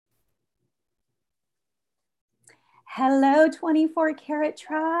Hello, 24 Karat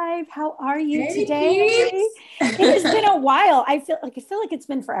Tribe. How are you Hey, today? Pete. It has been a while. I feel like it's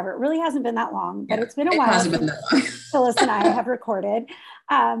been forever. It really hasn't been that long, but Yeah, it's been a it while hasn't been since that long. Phyllis and I have recorded.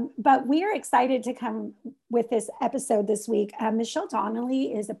 But we are excited to come with this episode this week. Michelle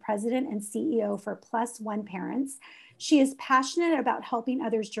Donnelly is the president and CEO for Plus One Parents. She is passionate about helping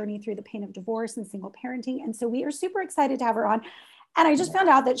others journey through the pain of divorce and single parenting. And so we are super excited to have her on. And I just found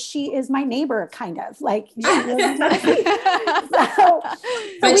out that she is my neighbor, kind of like she lives in Tennessee. So, so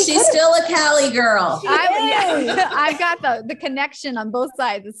But we she's could have. still a Cali girl. I've got the connection on both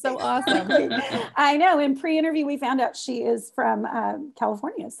sides. It's so awesome. I know. In pre-interview, we found out she is from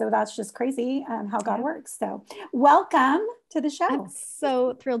California, so that's just crazy how God works. So, welcome to the show. I'm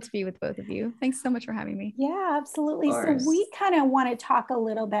so thrilled to be with both of you. Thanks so much for having me. Yeah, absolutely. So we kind of want to talk a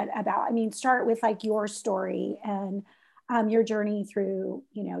little bit about, start with like your story and your journey through,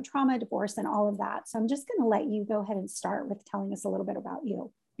 trauma, divorce, and all of that. So I'm just going to let you go ahead and start with telling us a little bit about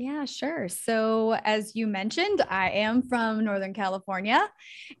you. Yeah, sure. So as you mentioned, I am from Northern California,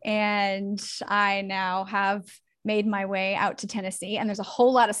 and I now have made my way out to Tennessee, and there's a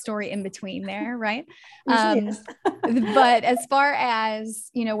whole lot of story in between there, right? But as far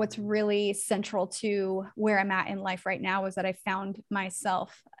as, what's really central to where I'm at in life right now is that I found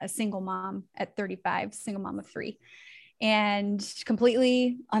myself a single mom at 35, single mom of three, and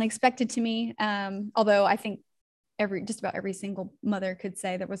completely unexpected to me. Although I think just about every single mother could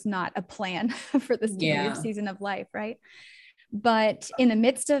say there was not a plan for this to be your season of life, right? But in the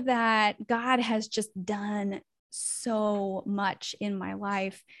midst of that, God has just done so much in my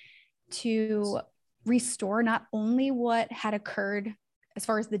life to restore not only what had occurred as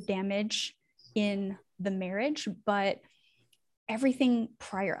far as the damage in the marriage, but everything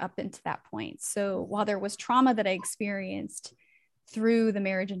prior up into that point. So while there was trauma that I experienced through the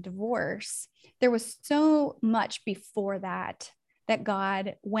marriage and divorce, there was so much before that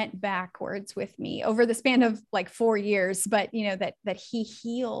God went backwards with me over the span of like 4 years, but that he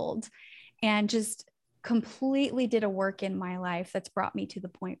healed and just completely did a work in my life that's brought me to the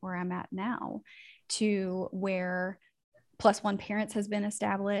point where I'm at now, to where Plus One Parents has been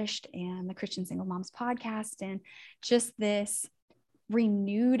established and the Christian Single Moms podcast, and just this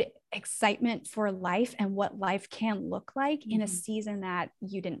renewed excitement for life and what life can look like in a season that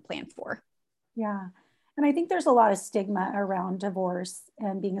you didn't plan for. Yeah. And I think there's a lot of stigma around divorce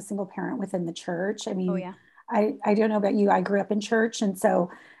and being a single parent within the church. I don't know about you. I grew up in church. And so,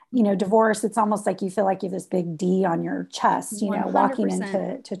 divorce, it's almost like you feel like you have this big D on your chest, 100%. Walking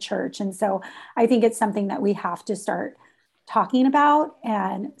into church. And so I think it's something that we have to start talking about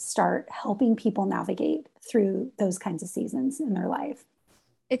and start helping people navigate through those kinds of seasons in their life.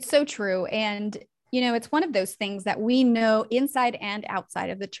 It's so true. And, it's one of those things that we know inside and outside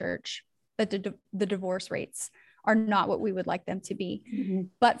of the church that the divorce rates are not what we would like them to be. Mm-hmm.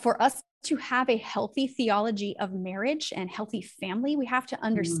 But for us to have a healthy theology of marriage and healthy family, we have to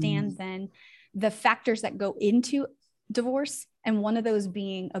understand then the factors that go into divorce, and one of those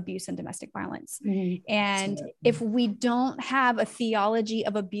being abuse and domestic violence. And if we don't have a theology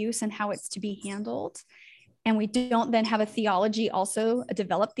of abuse and how it's to be handled, and we don't then have a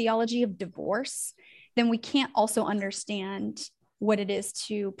developed theology of divorce, then we can't also understand what it is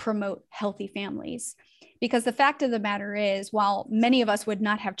to promote healthy families. Because the fact of the matter is, while many of us would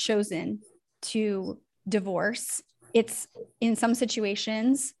not have chosen to divorce, it's in some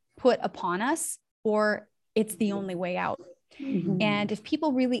situations put upon us, or it's the only way out. Mm-hmm. And if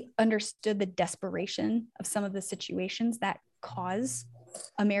people really understood the desperation of some of the situations that cause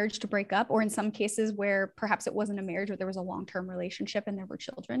a marriage to break up, or in some cases where perhaps it wasn't a marriage, where there was a long-term relationship and there were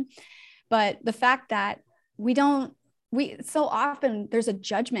children. But the fact that so often there's a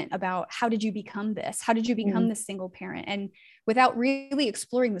judgment about how did you become this? How did you become this single parent? And without really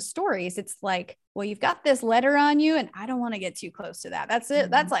exploring the stories, it's like, well, you've got this letter on you and I don't want to get too close to that. That's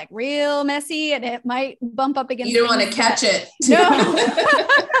it. That's like real messy, and it might bump up against. You don't want to catch it. No.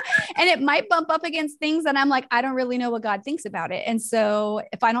 And it might bump up against things that I'm like, I don't really know what God thinks about it. And so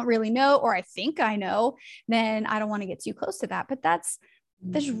if I don't really know, or I think I know, then I don't want to get too close to that. But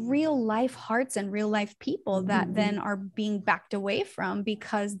there's real life hearts and real life people that then are being backed away from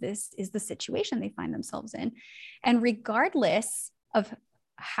because this is the situation they find themselves in. And regardless of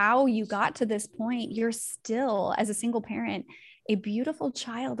how you got to this point, you're still, as a single parent, a beautiful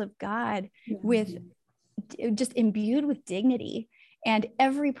child of God, with just imbued with dignity. And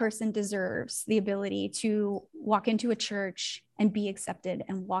every person deserves the ability to walk into a church and be accepted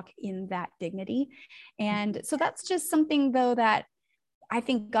and walk in that dignity. And so that's just something, though, that I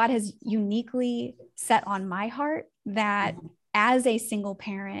think God has uniquely set on my heart, that as a single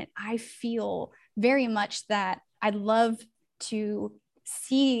parent, I feel very much that I'd love to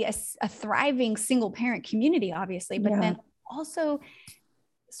see a thriving single parent community, obviously, but then also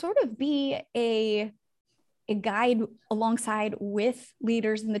sort of be a guide alongside with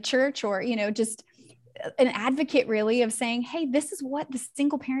leaders in the church, or, just an advocate really of saying, hey, this is what the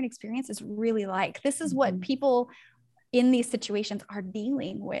single parent experience is really like. This is what people in these situations are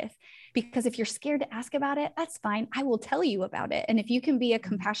dealing with. Because if you're scared to ask about it, that's fine. I will tell you about it. And if you can be a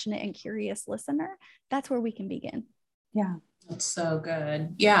compassionate and curious listener, that's where we can begin. Yeah. That's so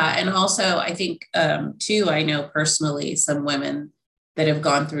good. Yeah. And also I think, too, I know personally some women that have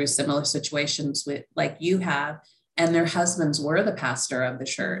gone through similar situations with, like you have, and their husbands were the pastor of the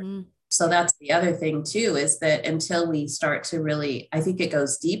church. Mm-hmm. So that's the other thing too, is that until we start to really, I think it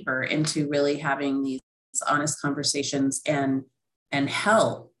goes deeper into really having these honest conversations and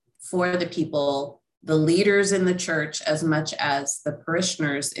help for the people, the leaders in the church, as much as the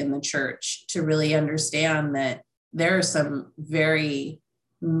parishioners in the church, to really understand that there are some very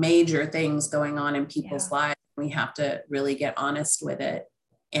major things going on in people's lives. We have to really get honest with it.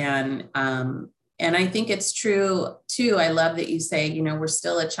 And I think it's true too. I love that you say, we're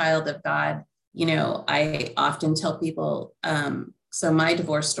still a child of God. I often tell people, so my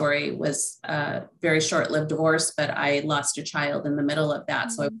divorce story was a very short-lived divorce, but I lost a child in the middle of that.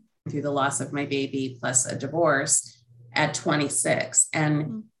 Mm-hmm. So I went through the loss of my baby plus a divorce at 26,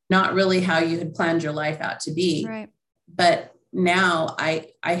 and not really how you had planned your life out to be. Right. But now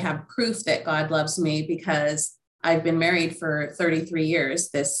I have proof that God loves me, because I've been married for 33 years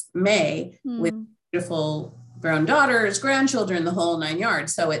this May with beautiful grown daughters, grandchildren, the whole 9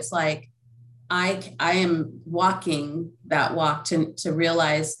 yards. So it's like, I am walking that walk to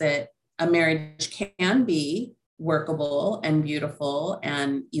realize that a marriage can be workable and beautiful,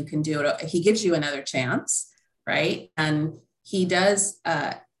 and you can do it. He gives you another chance, right? And he does,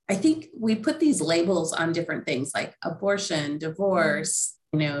 I think we put these labels on different things like abortion, divorce,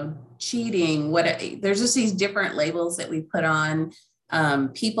 cheating, there's just these different labels that we put on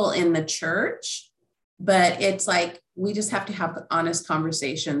people in the church, but it's like, we just have to have honest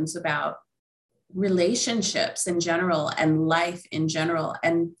conversations about relationships in general and life in general,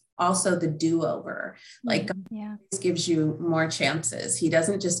 and also the do-over. Like, God gives you more chances. He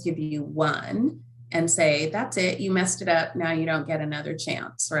doesn't just give you one and say, that's it, you messed it up, now you don't get another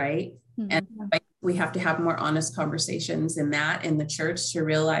chance, right? Mm-hmm. And we have to have more honest conversations in the church, to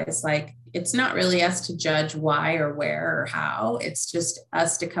realize, like, it's not really us to judge why or where or how, it's just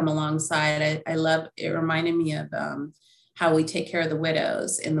us to come alongside. I love, it reminded me of how we take care of the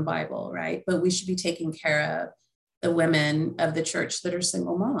widows in the Bible, right? But we should be taking care of the women of the church that are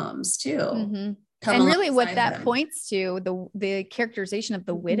single moms too. Mm-hmm. And really what that points to, the characterization of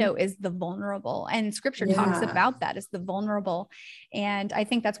the widow is the vulnerable, and scripture talks about that as the vulnerable. And I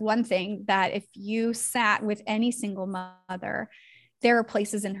think that's one thing, that if you sat with any single mother, there are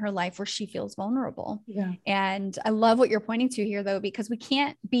places in her life where she feels vulnerable. Yeah. And I love what you're pointing to here, though, because we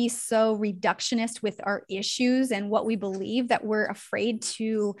can't be so reductionist with our issues and what we believe that we're afraid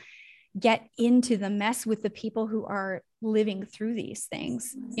to get into the mess with the people who are living through these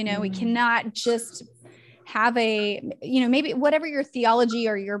things. We cannot just have maybe whatever your theology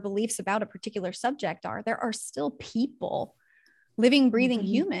or your beliefs about a particular subject are, there are still people, living, breathing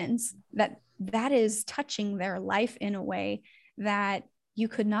humans that is touching their life in a way that you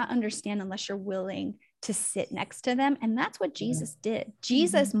could not understand unless you're willing to sit next to them. And that's what Jesus did.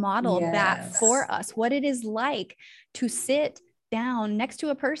 Jesus modeled that for us, what it is like to sit down next to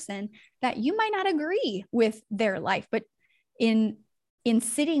a person that you might not agree with their life, but in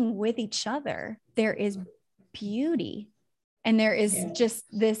sitting with each other, there is beauty, and there is just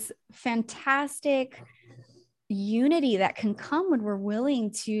this fantastic unity that can come when we're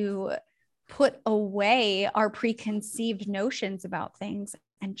willing to put away our preconceived notions about things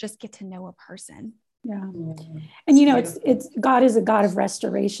and just get to know a person. Yeah. And it's God is a God of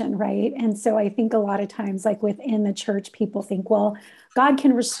restoration, right? And so I think a lot of times, like within the church, people think, well, God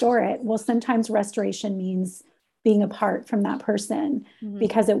can restore it. Well, sometimes restoration means being apart from that person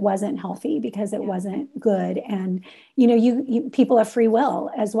because it wasn't healthy, because it wasn't good. And, you people have free will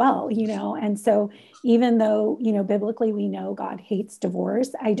as well, and so even though, biblically we know God hates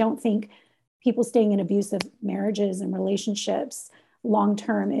divorce, I don't think people staying in abusive marriages and relationships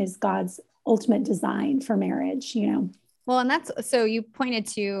long-term is God's ultimate design for marriage, Well, and that's, so you pointed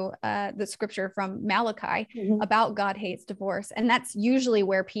to the scripture from Malachi about God hates divorce. And that's usually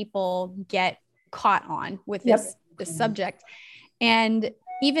where people get caught on with this subject. And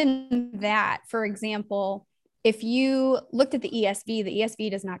even that, for example, if you looked at the ESV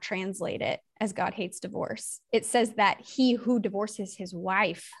does not translate it as God hates divorce. It says that he who divorces his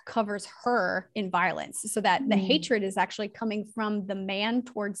wife covers her in violence, so that the hatred is actually coming from the man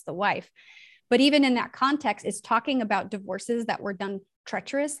towards the wife. But even in that context, it's talking about divorces that were done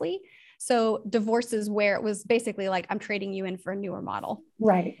treacherously. So divorces where it was basically like, I'm trading you in for a newer model.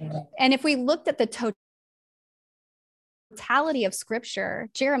 Right. And if we looked at the totality of scripture,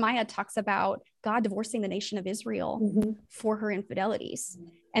 Jeremiah talks about God divorcing the nation of Israel for her infidelities.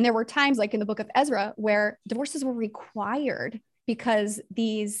 And there were times, like in the book of Ezra, where divorces were required because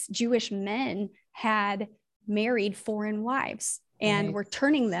these Jewish men had married foreign wives and were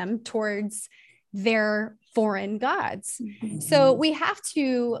turning them towards their foreign gods. So we have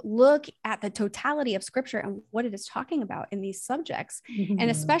to look at the totality of scripture and what it is talking about in these subjects.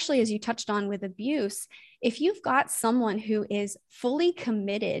 And especially as you touched on with abuse, if you've got someone who is fully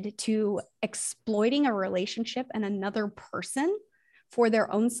committed to exploiting a relationship and another person for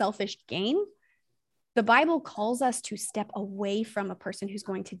their own selfish gain, the Bible calls us to step away from a person who's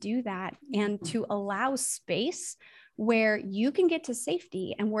going to do that and to allow space where you can get to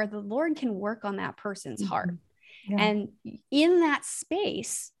safety and where the Lord can work on that person's heart. And in that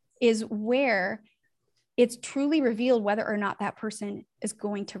space is where it's truly revealed whether or not that person is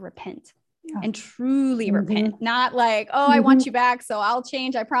going to repent and truly repent. Not like, oh, I want you back, so I'll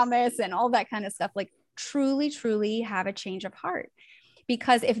change, I promise, and all that kind of stuff. Like truly have a change of heart.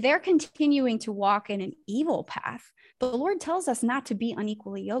 Because if they're continuing to walk in an evil path, the Lord tells us not to be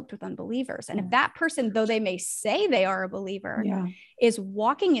unequally yoked with unbelievers. And if that person, though they may say they are a believer, is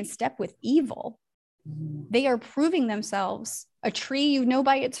walking in step with evil, they are proving themselves a tree you know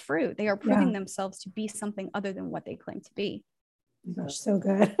by its fruit. They are proving themselves to be something other than what they claim to be. Gosh, so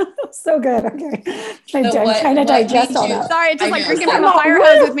good. So good. Okay. I'm So trying to digest all that. Sorry, it's just like drinking from a fire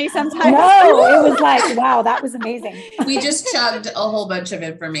hose with me sometimes. No, it was like, wow, that was amazing. We just chugged a whole bunch of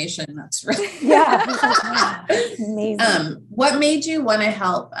information. That's right. Wow, amazing. What made you want to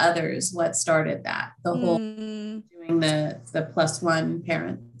help others? What started that? The whole doing the plus one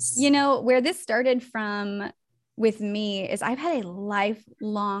parents? You know, where this started from with me is I've had a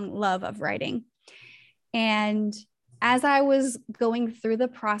lifelong love of writing. And as I was going through the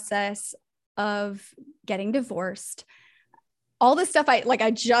process of getting divorced, all the stuff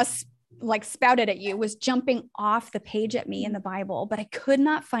I just spouted at you was jumping off the page at me in the Bible, but I could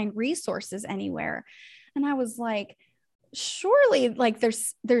not find resources anywhere. And I was like, surely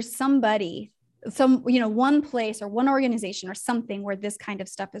there's somebody, one place or one organization or something where this kind of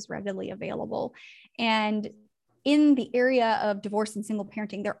stuff is readily available. And in the area of divorce and single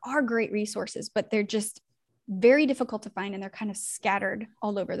parenting, there are great resources, but they're just very difficult to find, and they're kind of scattered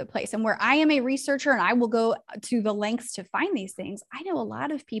all over the place. And where I am a researcher and I will go to the lengths to find these things, I know a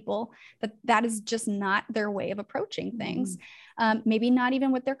lot of people that is just not their way of approaching things, maybe not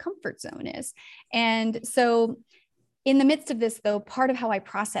even what their comfort zone is. And so in the midst of this, though, part of how I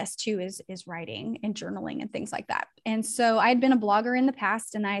process too is writing and journaling and things like that. And so I had been a blogger in the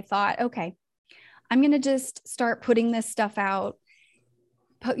past, and I thought, okay, I'm going to just start putting this stuff out,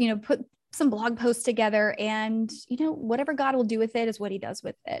 put some blog posts together, and, whatever God will do with it is what he does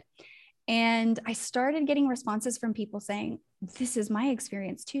with it. And I started getting responses from people saying, this is my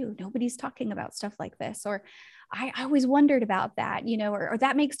experience too. Nobody's talking about stuff like this. Or I always wondered about that, or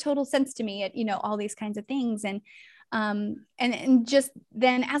that makes total sense to me, all these kinds of things. And just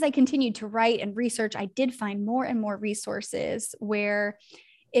then as I continued to write and research, I did find more and more resources where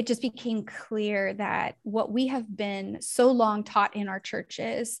it just became clear that what we have been so long taught in our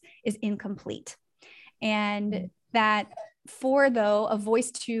churches is incomplete. And that for, though, a voice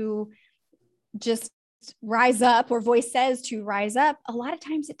to just rise up, or voice says to rise up, a lot of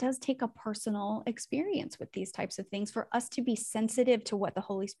times it does take a personal experience with these types of things for us to be sensitive to what the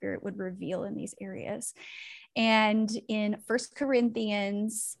Holy Spirit would reveal in these areas. And in 1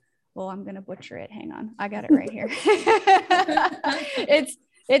 Corinthians, well, I'm going to butcher it. Hang on. I got it right here.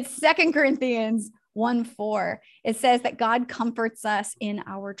 It's 2 Corinthians 1:4. It says that God comforts us in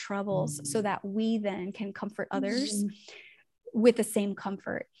our troubles so that we then can comfort others with the same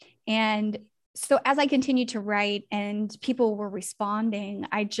comfort. And so as I continued to write and people were responding,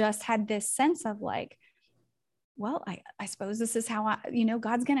 I just had this sense of like, well, I suppose this is how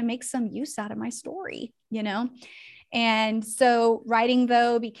God's going to make some use out of my story, And so writing,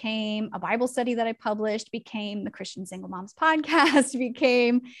 though, became a Bible study that I published, became the Christian Single Moms podcast,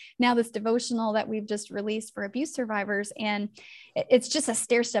 became now this devotional that we've just released for abuse survivors. And it's just a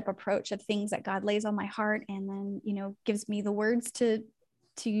stair-step approach of things that God lays on my heart, and then, gives me the words to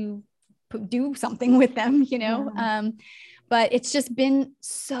do something with them, but it's just been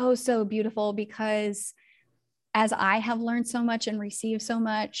so, so beautiful, because as I have learned so much and received so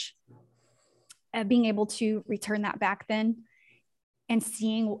much, being able to return that back then and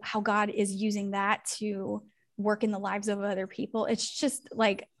seeing how God is using that to work in the lives of other people. It's just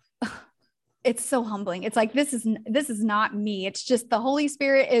like, it's so humbling. It's like, this is not me. It's just the Holy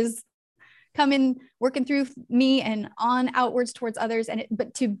Spirit is coming, working through me and on outwards towards others.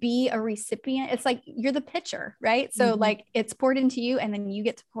 But to be a recipient, it's like, you're the pitcher, right? So like it's poured into you and then you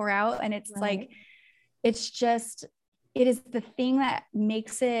get to pour out. And it's like, it's just, it is the thing that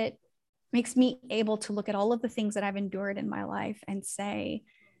makes me able to look at all of the things that I've endured in my life and say,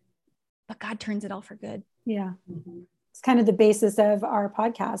 but God turns it all for good. Yeah. It's kind of the basis of our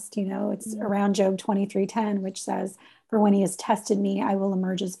podcast. It's around Job 23:10, which says, for when he has tested me, I will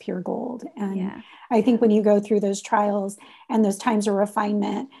emerge as pure gold. And I think when you go through those trials and those times of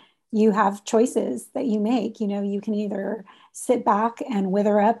refinement, you have choices that you make. You can either sit back and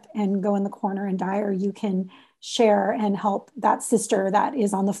wither up and go in the corner and die, or you can share and help that sister that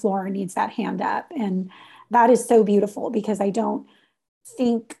is on the floor and needs that hand up. And that is so beautiful, because I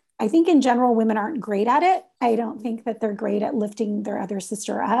think in general, women aren't great at it. I don't think that they're great at lifting their other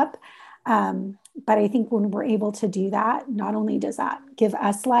sister up. But I think when we're able to do that, not only does that give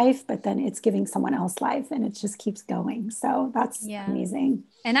us life, but then it's giving someone else life, and it just keeps going. So that's amazing.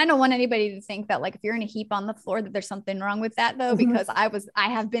 And I don't want anybody to think that like, if you're in a heap on the floor, that there's something wrong with that though, because I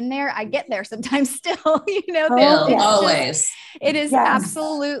have been there. I get there sometimes still, Always. It is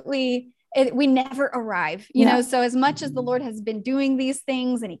absolutely, we arrive, arrive, know? So as much as the Lord has been doing these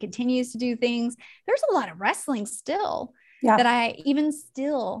things and he continues to do things, there's a lot of wrestling still that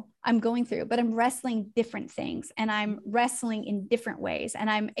I'm going through, but I'm wrestling different things and I'm wrestling in different ways. And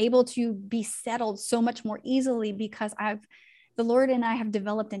I'm able to be settled so much more easily because the Lord and I have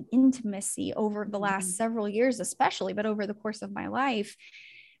developed an intimacy over the last several years, especially, but over the course of my life,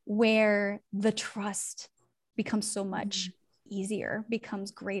 where the trust becomes so much easier, becomes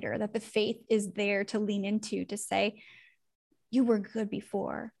greater, that the faith is there to lean into, to say, you were good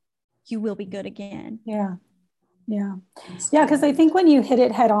before, you will be good again. Yeah. Because I think when you hit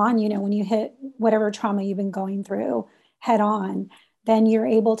it head on, when you hit whatever trauma you've been going through head on, then you're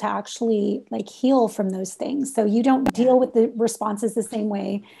able to actually like heal from those things. So you don't deal with the responses the same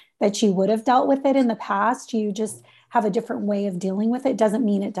way that you would have dealt with it in the past. You just have a different way of dealing with it. Doesn't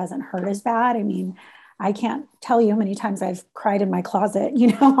mean it doesn't hurt as bad. I mean, I can't tell you how many times I've cried in my closet,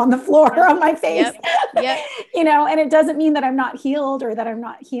 on the floor, on my face, and it doesn't mean that I'm not healed or that I'm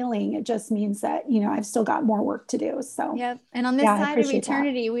not healing. It just means that, I've still got more work to do. So, And on this side of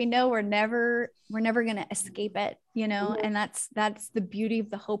eternity, we know we're never going to escape it, and that's the beauty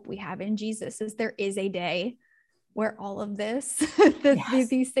of the hope we have in Jesus, is there is a day where all of this,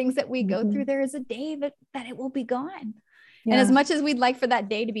 these things that we go through, there is a day that it will be gone. And as much as we'd like for that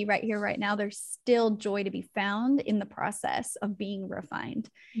day to be right here, right now, there's still joy to be found in the process of being refined.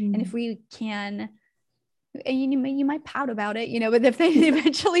 And if we can, you might pout about it, but if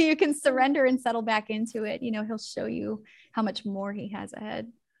eventually you can surrender and settle back into it, he'll show you how much more he has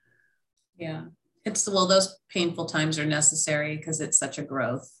ahead. Yeah. Those painful times are necessary because it's such a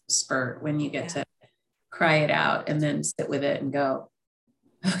growth spurt when you get to cry it out and then sit with it and go,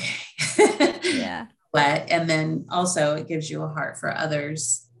 okay. And then also it gives you a heart for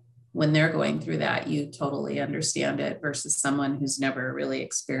others when they're going through that. You totally understand it versus someone who's never really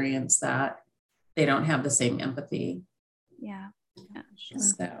experienced that. They don't have the same empathy. Yeah. Sure.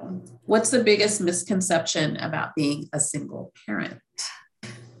 So what's the biggest misconception about being a single parent?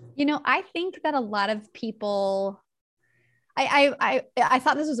 I think that a lot of people, I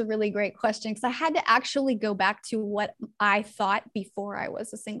thought this was a really great question, because I had to actually go back to what I thought before I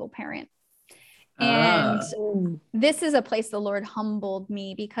was a single parent. And this is a place the Lord humbled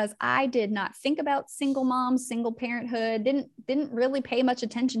me, because I did not think about single moms, single parenthood, didn't really pay much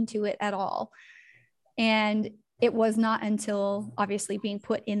attention to it at all. And it was not until obviously being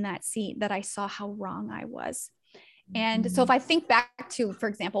put in that seat that I saw how wrong I was. And so if I think back to, for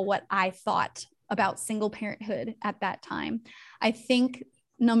example, what I thought about single parenthood at that time, I think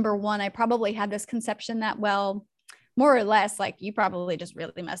number one, I probably had this conception that, well, more or less, like, you probably just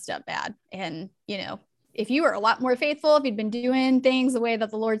really messed up bad. And, if you were a lot more faithful, if you'd been doing things the way that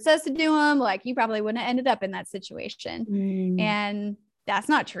the Lord says to do them, like, you probably wouldn't have ended up in that situation. And that's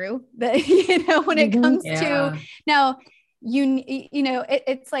not true. But, when it comes to now,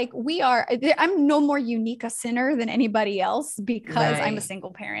 it's like I'm no more unique a sinner than anybody else because I'm a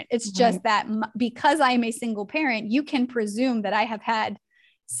single parent. It's just that because I'm a single parent, you can presume that I have had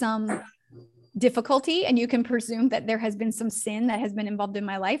some difficulty, and you can presume that there has been some sin that has been involved in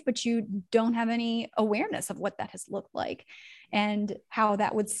my life, but you don't have any awareness of what that has looked like and how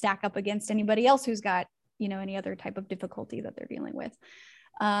that would stack up against anybody else who's got, any other type of difficulty that they're dealing with.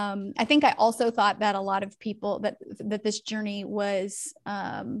 I think I also thought that a lot of people that this journey was,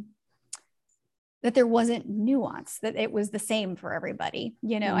 that there wasn't nuance, that it was the same for everybody.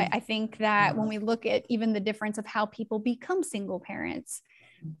 You know, I think that when we look at even the difference of how people become single parents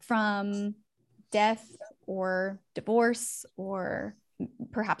from death or divorce, or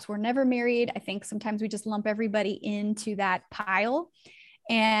perhaps we're never married, I think sometimes we just lump everybody into that pile,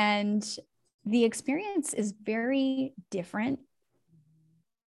 and the experience is very different.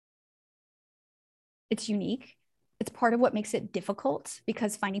 It's unique. It's part of what makes it difficult,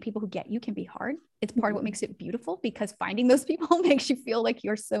 because finding people who get you can be hard. It's part of what makes it beautiful, because finding those people makes you feel like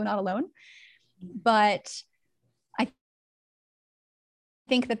you're so not alone. But I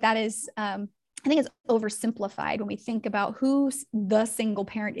think that is, I think it's oversimplified when we think about who the single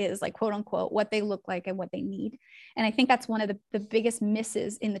parent is, like, quote unquote, what they look like and what they need. And I think that's one of the biggest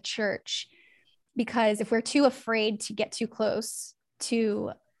misses in the church, because if we're too afraid to get too close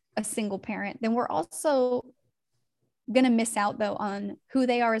to a single parent, then we're also going to miss out, though, on who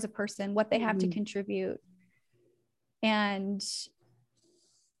they are as a person, what they have to contribute, and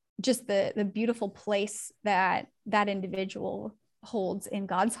just the beautiful place that that individual holds in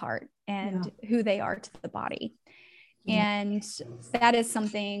God's heart, and who they are to the body. And that is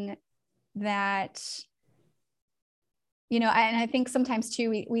something that, you know, and I think sometimes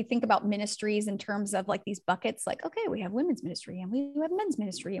too, we think about ministries in terms of like these buckets, like, okay, we have women's ministry, and we have men's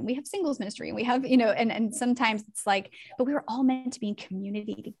ministry, and we have singles ministry, and we have, you know, and sometimes it's like, but we were all meant to be in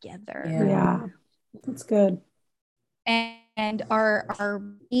community together. Yeah, that's good. And our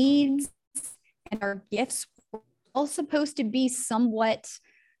needs and our gifts were all supposed to be somewhat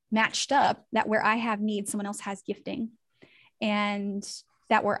matched up, that where I have needs, someone else has gifting, and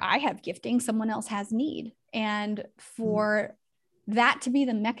that where I have gifting, someone else has need. And for that to be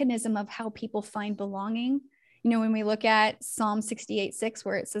the mechanism of how people find belonging, you know, when we look at Psalm 68:6,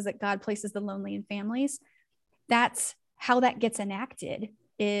 where it says that God places the lonely in families, that's how that gets enacted,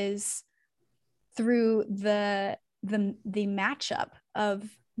 is through the matchup of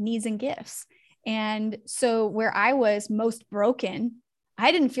needs and gifts. And so where I was most broken,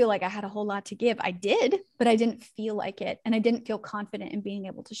 I didn't feel like I had a whole lot to give. I did, but I didn't feel like it. And I didn't feel confident in being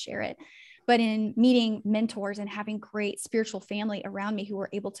able to share it. But in meeting mentors and having great spiritual family around me who were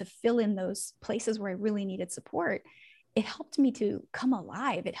able to fill in those places where I really needed support, it helped me to come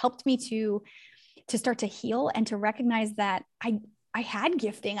alive. It helped me to start to heal and to recognize that I had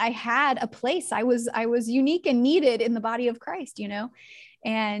gifting. I had a place. I was unique and needed in the body of Christ, you know?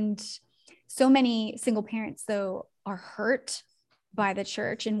 And so many single parents, though, are hurt by the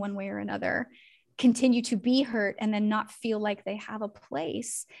church in one way or another, continue to be hurt, and then not feel like they have a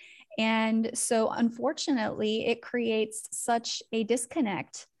place. And so unfortunately, it creates such a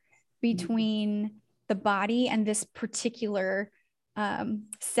disconnect between the body and this particular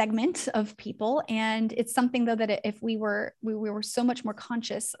segment of people. And it's something, though, that if we were so much more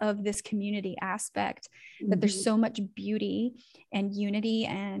conscious of this community aspect, that there's so much beauty and unity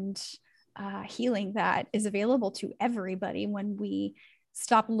and healing that is available to everybody when we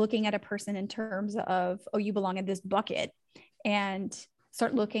stop looking at a person in terms of, oh, you belong in this bucket, and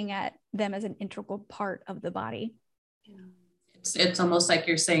start looking at them as an integral part of the body. It's almost like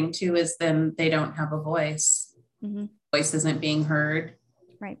you're saying too, is then they don't have a voice. Voice isn't being heard,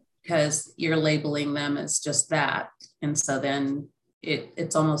 right? Because you're labeling them as just that. And so then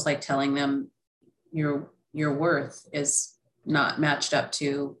it's almost like telling them your worth is not matched up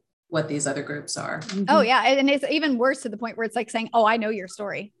to what these other groups are. Oh yeah. And it's even worse, to the point where it's like saying, oh, I know your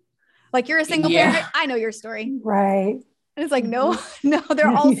story. Like, you're a single parent, I know your story. Right. And it's like, no, they're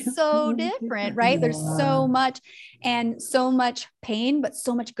all so different, right? There's so much pain, but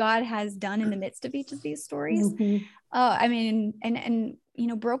so much God has done in the midst of each of these stories. I mean, and, you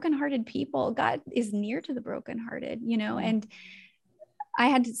know, brokenhearted people, God is near to the brokenhearted, you know, and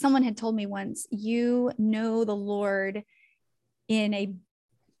someone had told me once, you know the Lord in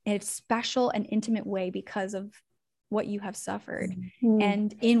a special and intimate way because of what you have suffered,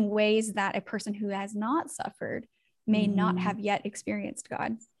 and in ways that a person who has not suffered may not have yet experienced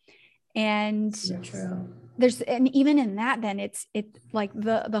God. And and even in that, then it's like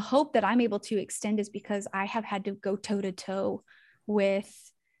the hope that I'm able to extend is because I have had to go toe to toe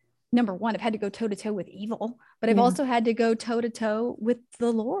with, number one, I've had to go toe to toe with evil, but I've also had to go toe to toe with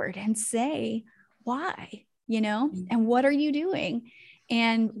the Lord and say, why, you know, and what are you doing?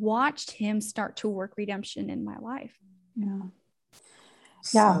 And watched him start to work redemption in my life.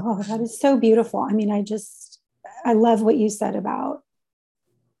 Yeah. Oh, that is so beautiful. I mean, I love what you said about,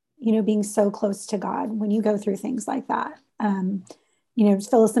 you know, being so close to God when you go through things like that.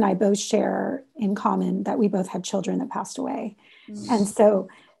 Phyllis and I both share in common that we both had children that passed away. Mm-hmm. And so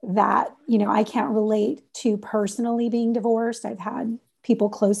that, I can't relate to personally being divorced. I've had people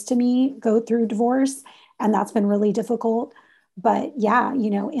close to me go through divorce, and that's been really difficult. But yeah,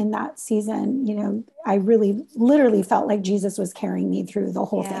 in that season, I really literally felt like Jesus was carrying me through the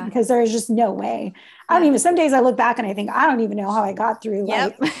whole thing, because there is just no way. I don't even, some days I look back and I think, I don't even know how I got through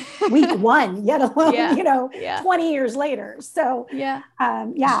like week 1, yet alone, 20 years later. So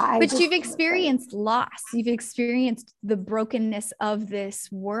but you've experienced loss. You've experienced the brokenness of this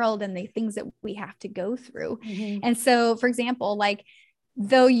world and the things that we have to go through. Mm-hmm. And so, for example, like,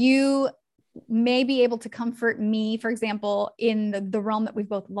 though you may be able to comfort me, for example, in the realm that we've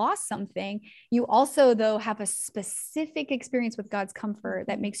both lost something, you also, though, have a specific experience with God's comfort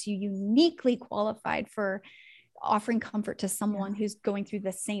that makes you uniquely qualified for offering comfort to someone who's going through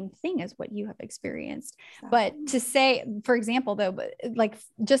the same thing as what you have experienced. But to say, for example, though, like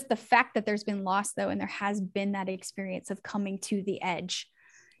just the fact that there's been loss, though, and there has been that experience of coming to the edge.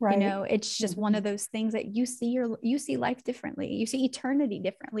 Right. It's just one of those things that you see life differently. You see eternity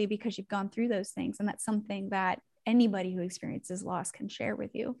differently because you've gone through those things. And that's something that anybody who experiences loss can share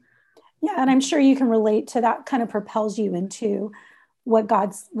with you. Yeah. And I'm sure you can relate to that. Kind of propels you into what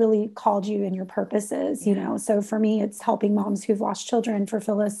God's really called you and your purposes, So for me, it's helping moms who've lost children. For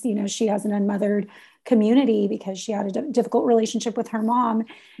Phyllis, she has an unmothered community because she had a difficult relationship with her mom.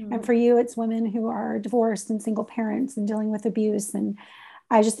 Mm-hmm. And for you, it's women who are divorced and single parents and dealing with abuse. And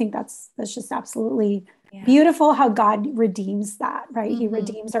I just think that's just absolutely beautiful how God redeems that, right? Mm-hmm. He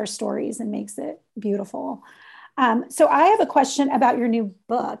redeems our stories and makes it beautiful. So I have a question about your new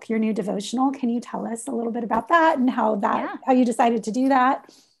book, your new devotional. Can you tell us a little bit about that and how you decided to do that?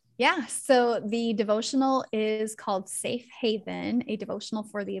 Yeah. So the devotional is called Safe Haven, a devotional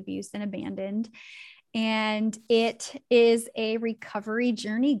for the abused and abandoned. And it is a recovery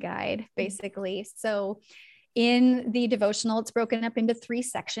journey guide, basically. So in the devotional, it's broken up into 3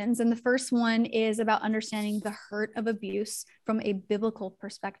 sections. And the first one is about understanding the hurt of abuse from a biblical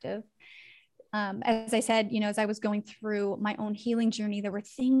perspective. As I said, as I was going through my own healing journey, there were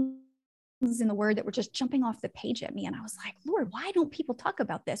things in the word that were just jumping off the page at me. And I was like, Lord, why don't people talk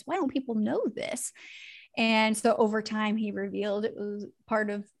about this? Why don't people know this? And so over time, he revealed, it was part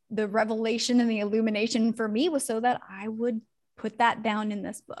of the revelation and the illumination for me was so that I would put that down in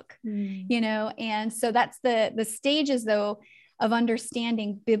this book, and so that's the stages, though, of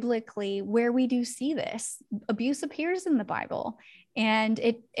understanding biblically where we do see this. Abuse appears in the Bible, and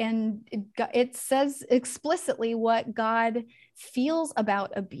it says explicitly what God feels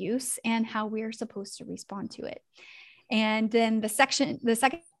about abuse and how we're supposed to respond to it. And then the second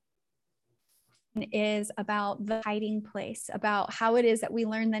is about the hiding place, about how it is that we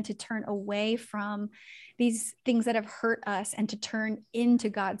learn then to turn away from these things that have hurt us and to turn into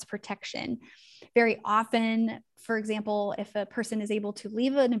God's protection. Very often, for example, if a person is able to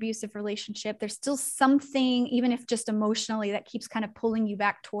leave an abusive relationship, there's still something, even if just emotionally, that keeps kind of pulling you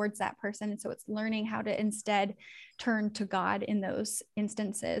back towards that person. And so it's learning how to instead turn to God in those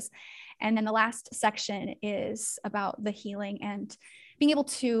instances. And then the last section is about the healing and being able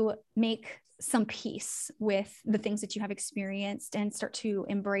to make some peace with the things that you have experienced and start to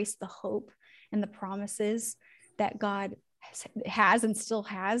embrace the hope and the promises that God has and still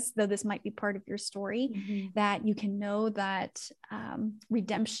has, though this might be part of your story, that you can know that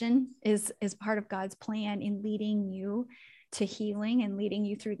redemption is part of God's plan in leading you to healing and leading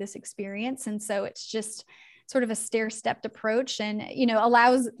you through this experience. And so it's just sort of a stair-stepped approach, and,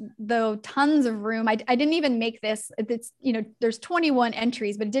 allows, though, tons of room. I didn't even make this, it's, there's 21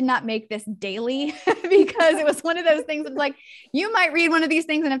 entries, but it did not make this daily because it was one of those things that's like, you might read one of these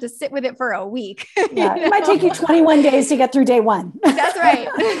things and have to sit with it for a week. Yeah, it might take you 21 days to get through day 1. That's right.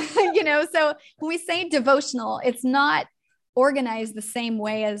 So when we say devotional, it's not organized the same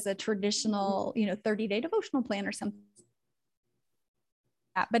way as a traditional, 30-day devotional plan or something.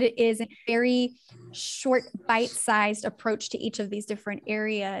 But it is a very short, bite-sized approach to each of these different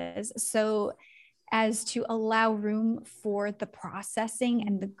areas, so as to allow room for the processing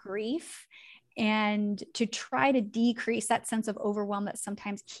and the grief, and to try to decrease that sense of overwhelm that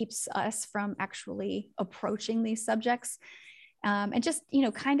sometimes keeps us from actually approaching these subjects, and just,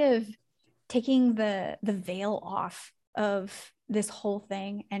 kind of taking the veil off of this whole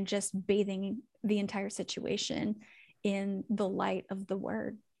thing and just bathing the entire situation in the light of the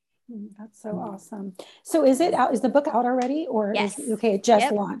word. That's so awesome. So is it out? Is the book out already, or yes. It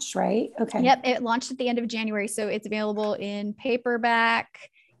just launched, right? Okay. Yep. It launched at the end of January. So it's available in paperback,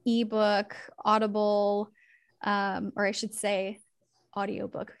 ebook, Audible, or I should say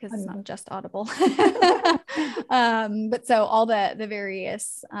audiobook because it's not just Audible. But so all the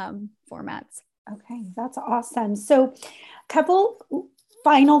various formats. Okay, that's awesome. So a couple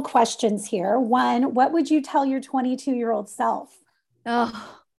final questions here. One, what would you tell your 22-year-old self?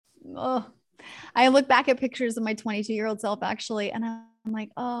 Oh, I look back at pictures of my 22-year-old self actually, and I'm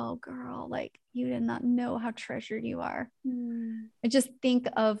like, oh girl, like you did not know how treasured you are. I just think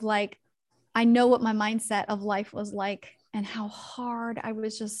of like, I know what my mindset of life was like and how hard I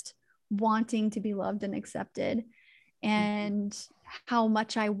was just wanting to be loved and accepted, and how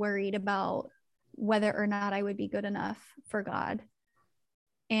much I worried about whether or not I would be good enough for God.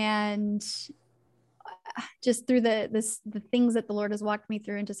 And just through the things that the Lord has walked me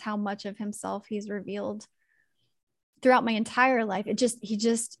through, and just how much of himself he's revealed throughout my entire life, he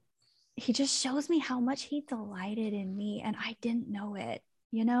just shows me how much he delighted in me, and I didn't know it,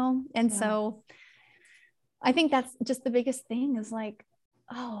 And so I think that's just the biggest thing is like,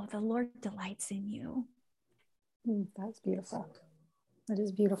 oh, the Lord delights in you. That's beautiful. That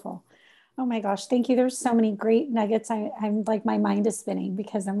is beautiful. Oh my gosh. Thank you. There's so many great nuggets. I'm like, my mind is spinning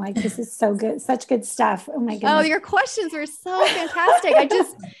because I'm like, this is so good. Such good stuff. Oh my goodness. Oh, your questions were so fantastic.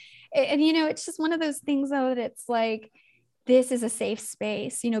 It's just one of those things though, that it's like, this is a safe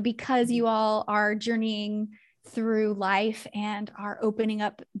space, because you all are journeying through life and are opening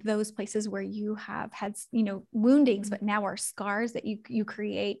up those places where you have had, woundings, but now are scars that you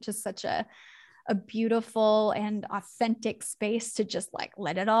create just such a beautiful and authentic space to just like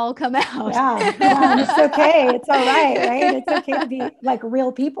let it all come out. Yeah, it's okay. It's all right? It's okay to be like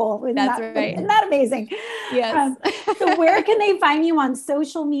real people. That's right. Isn't that amazing? Yes. So where can they find you on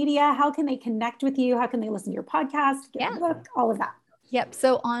social media? How can they connect with you? How can they listen to your podcast, get a book, all of that? Yep.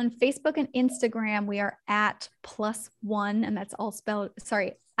 So on Facebook and Instagram, we are at +1, and that's all spelled,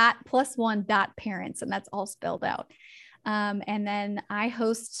 at +1.parents, and that's all spelled out. And then I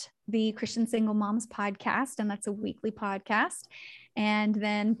host the Christian Single Moms podcast, and that's a weekly podcast, and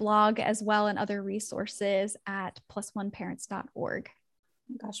then blog as well and other resources at +1parents.org.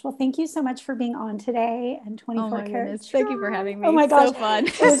 Gosh, well, thank you so much for being on today. And 24 Karat. Thank you for having me. Oh my gosh, so fun.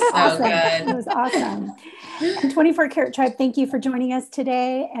 It was so awesome. Good. It was awesome. And 24 Karat Tribe, thank you for joining us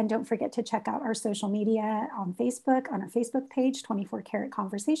today. And don't forget to check out our social media on Facebook, on our Facebook page, 24 Karat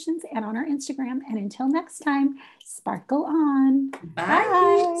Conversations, and on our Instagram. And until next time, sparkle on.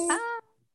 Bye. Bye.